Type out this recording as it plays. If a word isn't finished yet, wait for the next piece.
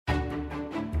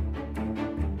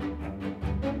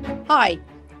Hi,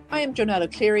 I am Jonella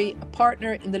Cleary, a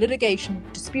partner in the Litigation,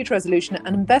 Dispute Resolution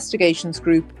and Investigations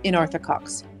Group in Arthur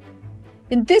Cox.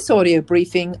 In this audio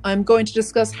briefing, I'm going to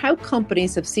discuss how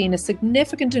companies have seen a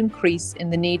significant increase in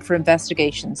the need for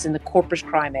investigations in the corporate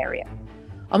crime area.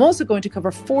 I'm also going to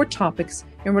cover 4 topics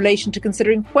in relation to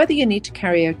considering whether you need to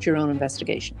carry out your own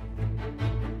investigation.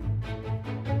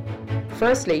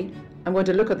 Firstly, I'm going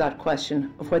to look at that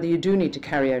question of whether you do need to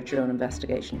carry out your own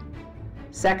investigation.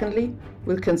 Secondly,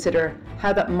 we'll consider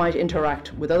how that might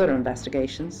interact with other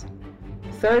investigations.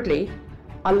 Thirdly,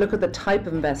 I'll look at the type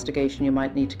of investigation you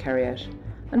might need to carry out.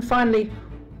 And finally,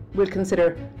 we'll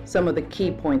consider some of the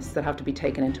key points that have to be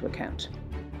taken into account.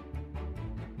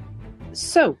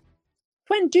 So,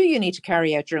 when do you need to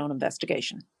carry out your own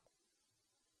investigation?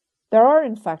 There are,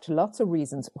 in fact, lots of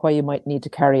reasons why you might need to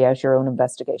carry out your own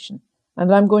investigation,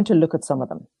 and I'm going to look at some of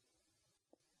them.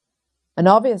 An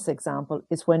obvious example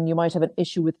is when you might have an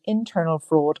issue with internal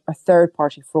fraud or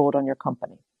third-party fraud on your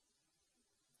company.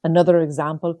 Another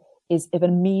example is if a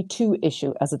Me Too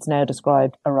issue, as it's now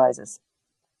described, arises.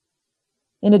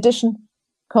 In addition,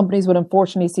 companies would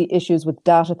unfortunately see issues with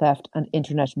data theft and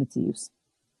internet misuse.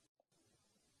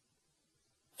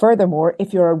 Furthermore,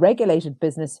 if you're a regulated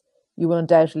business, you will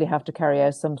undoubtedly have to carry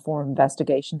out some form of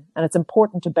investigation, and it's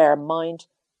important to bear in mind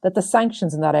that the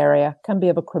sanctions in that area can be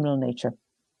of a criminal nature.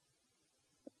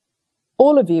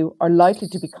 All of you are likely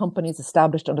to be companies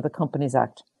established under the Companies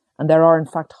Act, and there are in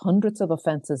fact hundreds of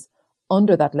offences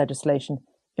under that legislation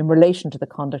in relation to the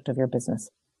conduct of your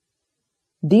business.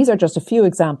 These are just a few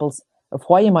examples of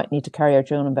why you might need to carry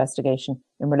out your own investigation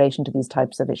in relation to these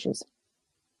types of issues.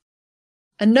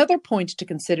 Another point to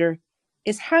consider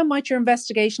is how might your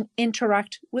investigation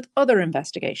interact with other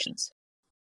investigations?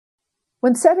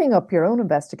 When setting up your own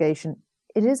investigation,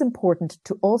 it is important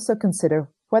to also consider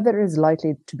whether it is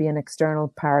likely to be an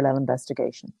external parallel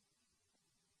investigation.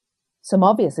 Some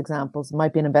obvious examples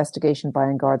might be an investigation by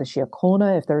An Garda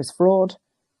Síochána if there is fraud,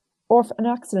 or if an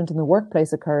accident in the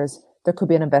workplace occurs, there could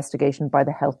be an investigation by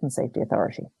the Health and Safety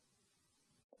Authority.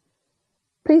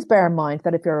 Please bear in mind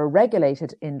that if you're a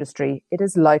regulated industry, it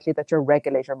is likely that your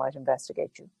regulator might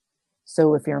investigate you.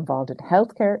 So if you're involved in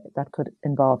healthcare, that could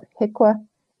involve HIQA.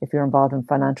 If you're involved in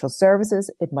financial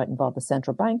services, it might involve the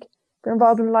central bank. If you're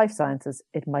involved in life sciences,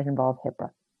 it might involve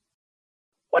HIPAA.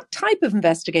 What type of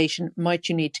investigation might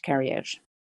you need to carry out?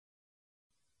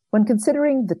 When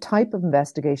considering the type of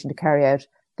investigation to carry out,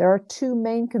 there are 2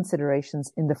 main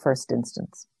considerations in the first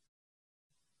instance.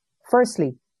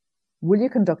 Firstly, will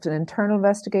you conduct an internal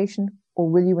investigation or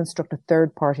will you instruct a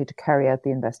third party to carry out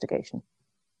the investigation?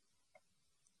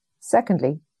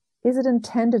 Secondly, is it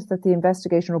intended that the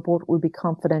investigation report will be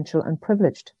confidential and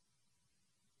privileged?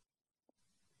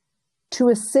 To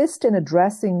assist in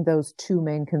addressing those 2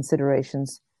 main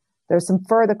considerations, there are some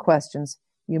further questions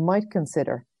you might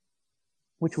consider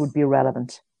which would be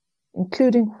relevant,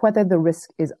 including whether the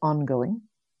risk is ongoing,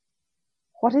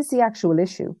 what is the actual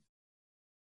issue,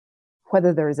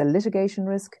 whether there is a litigation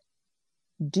risk,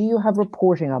 do you have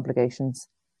reporting obligations,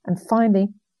 and finally,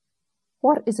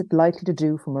 what is it likely to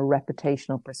do from a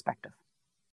reputational perspective?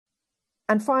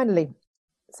 And finally,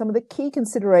 some of the key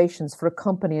considerations for a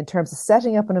company in terms of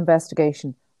setting up an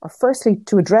investigation are firstly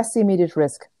to address the immediate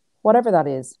risk, whatever that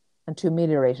is, and to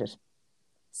ameliorate it.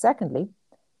 Secondly,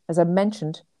 as I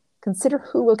mentioned, consider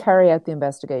who will carry out the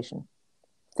investigation.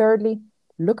 Thirdly,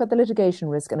 look at the litigation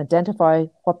risk and identify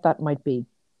what that might be.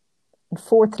 And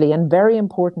fourthly, and very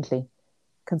importantly,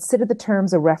 consider the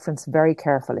terms of reference very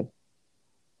carefully.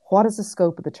 What is the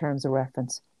scope of the terms of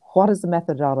reference? What is the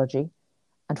methodology?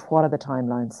 And what are the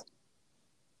timelines?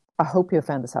 I hope you have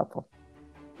found this helpful.